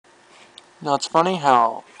Now it's funny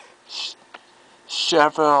how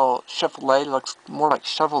Chevrolet looks more like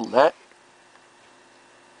Chevrolet.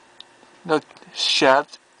 No,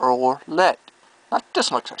 Chev or Let. That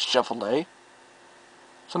just looks like Chevrolet.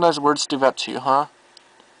 Sometimes words do that to you, huh?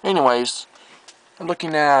 Anyways, I'm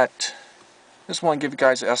looking at. Just want to give you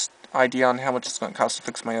guys an idea on how much it's going to cost to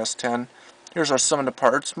fix my S10. Here's some of the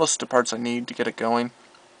parts. Most of the parts I need to get it going.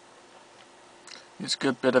 Use a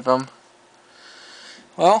good bit of them.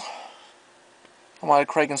 Well, I'm on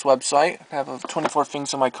Kragen's website. I have 24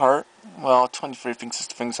 things in my cart. Well, 23 things is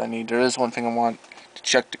the things I need. There is one thing I want to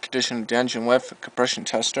check the condition of the engine with, a compression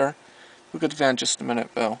tester. We'll get to that in just a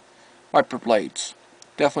minute, though. Wiper blades.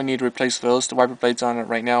 Definitely need to replace those. The wiper blades on it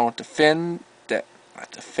right now. What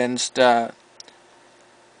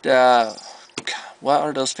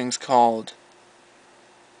are those things called?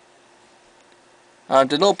 The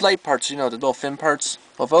little blade parts, you know, the little fin parts.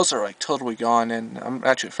 Well, those are like totally gone, and I'm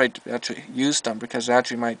actually afraid to actually use them because they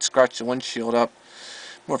actually might scratch the windshield up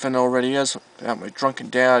more than it already is. My drunken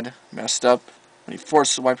dad messed up when he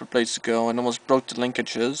forced the wiper blades to go and almost broke the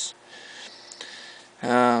linkages.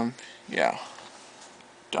 Yeah,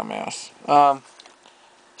 dumbass.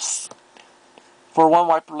 For one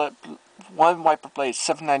wiper blade,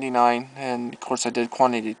 $7.99, and of course I did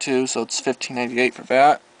quantity too, so it's $15.98 for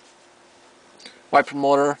that. Wiper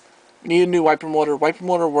motor. You need a new wiper motor. Wiper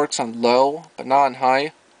motor works on low, but not on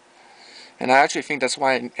high. And I actually think that's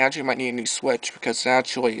why I actually might need a new switch, because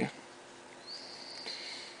actually,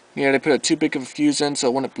 they put a too big of a fuse in so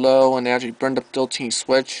it wouldn't blow, and they actually burned up the little teeny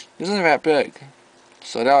switch. It isn't that big,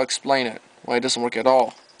 so that'll explain it, why it doesn't work at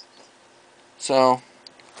all. So,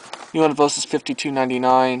 new one of those is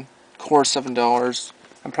 $52.99, core $7.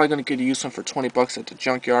 I'm probably going to get a used one for $20 at the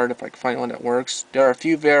junkyard if I can find one that works. There are a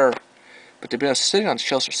few there, but they've been sitting on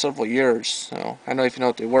shelves for several years, so I don't know if you know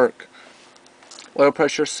if they work. Oil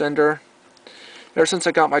pressure sender. Ever since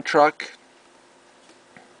I got my truck,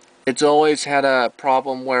 it's always had a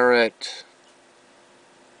problem where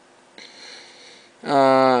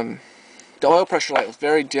the oil pressure light was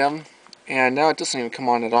very dim, and now it doesn't even come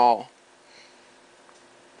on at all.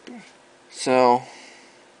 So,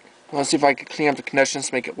 I want to see if I can clean up the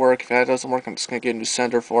connections, make it work. If that doesn't work, I'm just going to get a new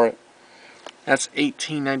sender for it. That's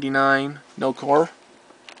 $18.99, no core.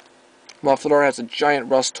 Muffler has a giant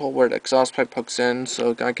rust hole where the exhaust pipe hooks in,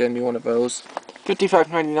 so gotta get a new one of those.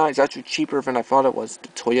 $55.99 is actually cheaper than I thought it was.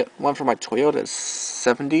 The one for my Toyota is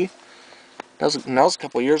 $70. That was a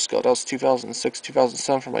couple of years ago. That was 2006,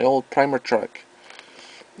 2007 for my old primer truck.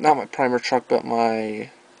 Not my primer truck, but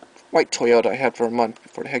my white Toyota I had for a month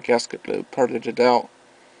before the head gasket blew. Parted it out.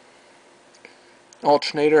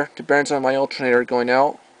 Alternator. The bearings on my alternator are going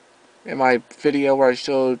out. In my video where I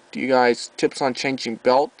showed you guys tips on changing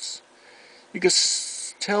belts, you can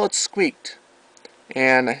tell it squeaked,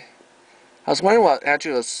 and I was wondering what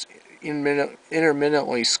actually was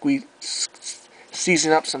intermittently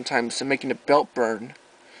seizing up sometimes and making the belt burn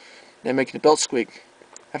and making the belt squeak.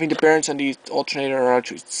 I think the bearings on the alternator are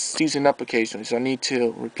actually seizing up occasionally, so I need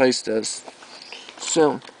to replace this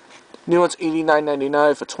soon. New one's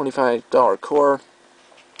 $89.99 for $25 core.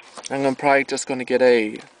 I'm probably just going to get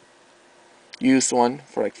a used one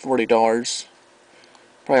for like $40.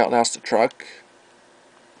 Probably outlast the truck.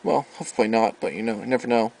 Well, hopefully not, but you know, you never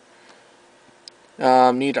know.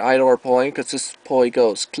 Need an idler pulley, because this pulley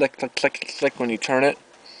goes click, click, click, click when you turn it.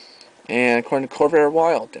 And according to Corvair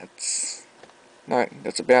Wild, that's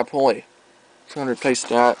a bad pulley. So I'm going to replace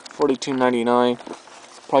that. $42.99.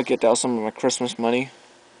 Probably get that with some of my Christmas money.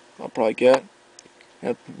 I'll probably get.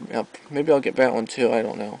 Maybe I'll get that one too, I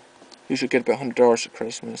don't know. Usually get about $100 for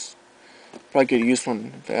Christmas. Probably get a used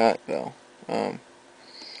one of that though.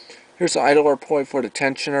 Here's the idler pulley for the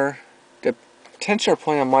tensioner. The tensioner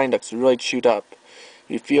pulley on mine looks really chewed up.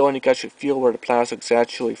 You actually feel where the plastic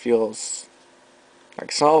actually feels like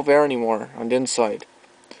it's not there anymore on the inside.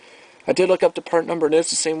 I did look up the part number, and it's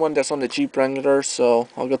the same one that's on the Jeep Wrangler, so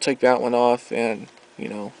I'll go take that one off and, you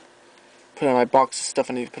know, put in my box of stuff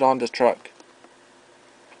I need to put on this truck.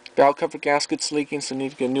 Valve cover gasket's leaking, so I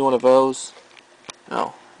need to get a new one of those.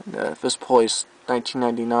 Oh, this pulley's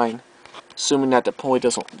 $19.99. Assuming that the pulley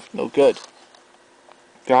doesn't no good.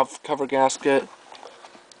 Valve cover gasket,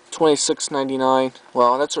 $26.99.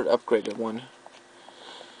 Well, that's sort of upgraded one.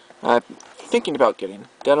 I'm thinking about getting.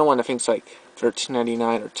 The other one I think is like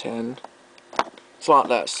 $13.99 or $10. It's a lot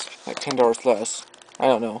less, like $10 less. I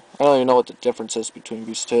don't know. I don't even know what the difference is between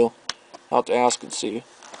these two. I'll have to ask and see.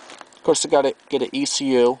 Of course, I gotta get an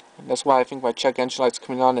ECU, and that's why I think my check engine light's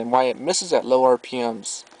coming on and why it misses at low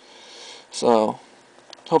RPMs. So,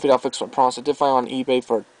 hopefully that'll fix my problems. I did find on eBay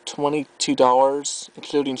for $22,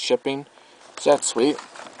 including shipping. So that's sweet.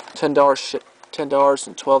 $10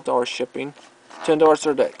 and $12 shipping. $10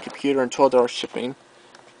 for the computer and $12 shipping.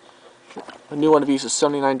 A new one of these is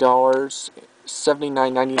 $79,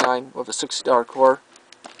 $79.99 with a $60 core.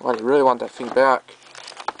 Well, I really want that thing back.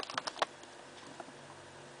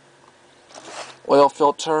 Oil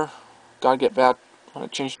filter, gotta get back when I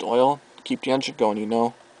change the oil. Keep the engine going, you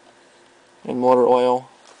know. And motor oil.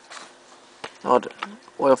 Oh, the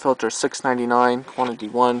oil filter $6.99, quantity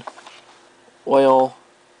 1. Oil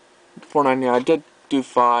 $4.99. I did do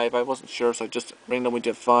 5. I wasn't sure, so I just randomly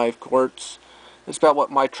did 5 quarts. It's about what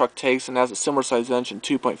my truck takes, and has a similar size engine,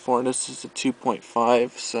 2.4, and this is a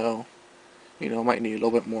 2.5, so you know, might need a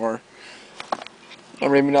little bit more. Or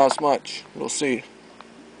maybe not as much. We'll see.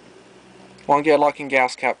 Want to get a locking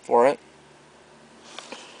gas cap for it.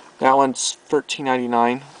 That one's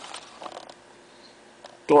 $13.99.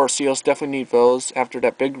 Door seals, definitely need those. After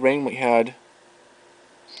that big rain we had,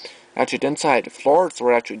 actually the inside, the floors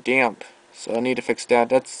were actually damp, so I need to fix that.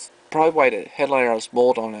 That's probably why the headliner has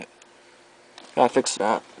mold on it. Gotta fix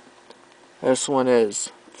that. This one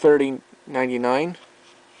is $30.99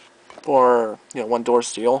 for, you know, 1 door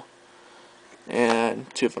seal, and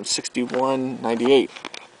 2 of them $61.98.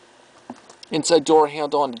 Inside door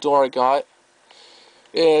handle on the door I got,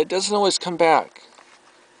 it doesn't always come back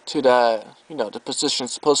to the, you know, the position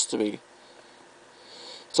it's supposed to be.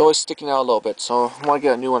 It's always sticking out a little bit, so I want to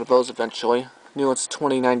get a new one of those eventually. New one's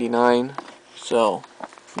 $20.99, so,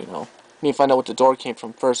 you know, need to find out what the door came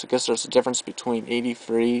from first. I guess there's a difference between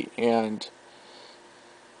 83 and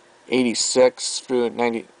 86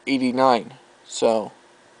 through 89, so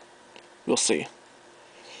we'll see.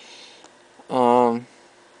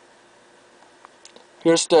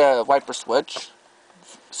 Here's the wiper switch.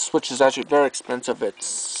 Switch is actually very expensive.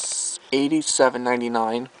 It's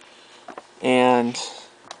 $87.99, and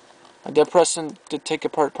I did take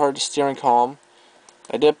apart part of the steering column.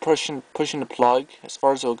 I did pushing the plug as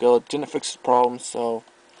far as it'll go. It didn't fix the problem, so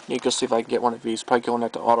I need to go see if I can get one of these. Probably going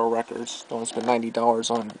at the Auto Records. Don't want to spend $90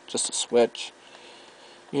 on just a switch.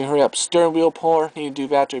 You hurry up. Steering wheel puller. Need to do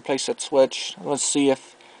that to replace that switch. I want to see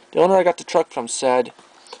if the owner I got the truck from said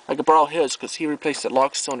I could borrow his, because he replaced the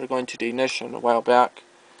lock cylinder going to the ignition a while back.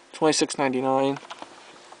 $26.99.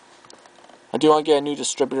 I do want to get a new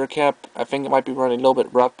distributor cap. I think it might be running a little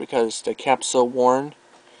bit rough because the cap's so worn.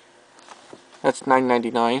 That's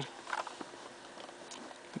 $9.99.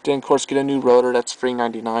 Then of course get a new rotor. That's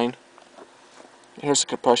 $3.99. Here's the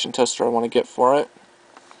compression tester I want to get for it.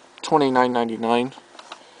 $29.99.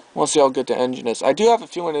 We'll see how good the engine is. I do have a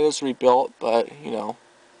feeling it is rebuilt, but you know,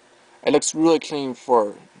 it looks really clean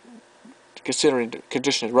for considering the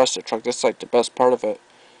condition of the rest of the truck. That's like the best part of it.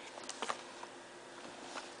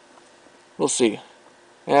 We'll see.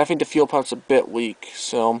 And I think the fuel pump's a bit weak,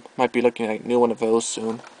 so might be looking at a new one of those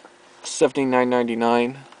soon.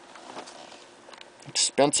 $79.99.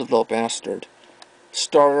 Expensive little bastard.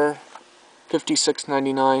 Starter,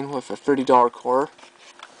 $56.99 with a $30 core.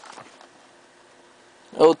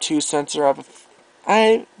 O2 sensor.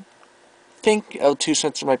 I think O2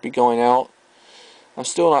 sensor might be going out. I'm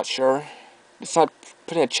still not sure. It's not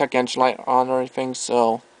putting a check engine light on or anything,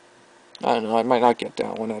 so I don't know. I might not get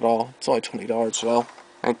that one at all. It's only $20 though.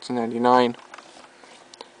 $19.99.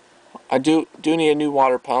 I do need a new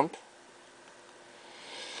water pump.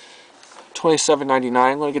 $27.99.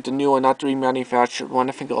 I'm going to get the new one, not the remanufactured one.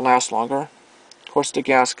 I think it'll last longer. Of course, the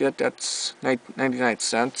gasket, that's 99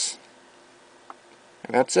 cents.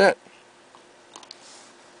 And that's it.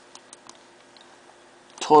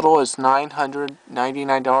 Total is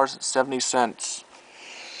 $999.70.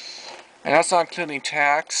 And that's not including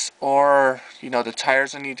tax or, you know, the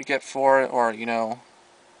tires I need to get for it, or, you know,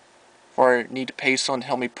 or I need to pay someone to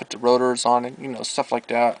help me put the rotors on it, you know, stuff like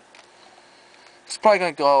that. It's probably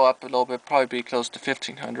going to go up a little bit, probably be close to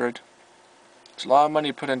 $1,500. It's a lot of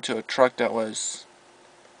money put into a truck that was,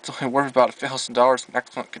 it's only worth about $1,000 in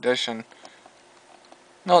excellent condition.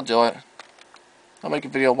 And I'll do it. I'll make a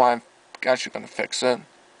video why I'm actually going to fix it.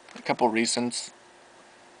 A couple reasons.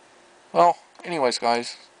 Well, anyways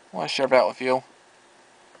guys, I want to share that with you.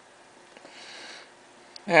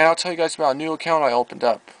 And I'll tell you guys about a new account I opened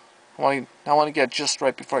up. I want to get it just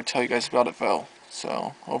right before I tell you guys about it though.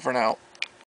 So, over and out.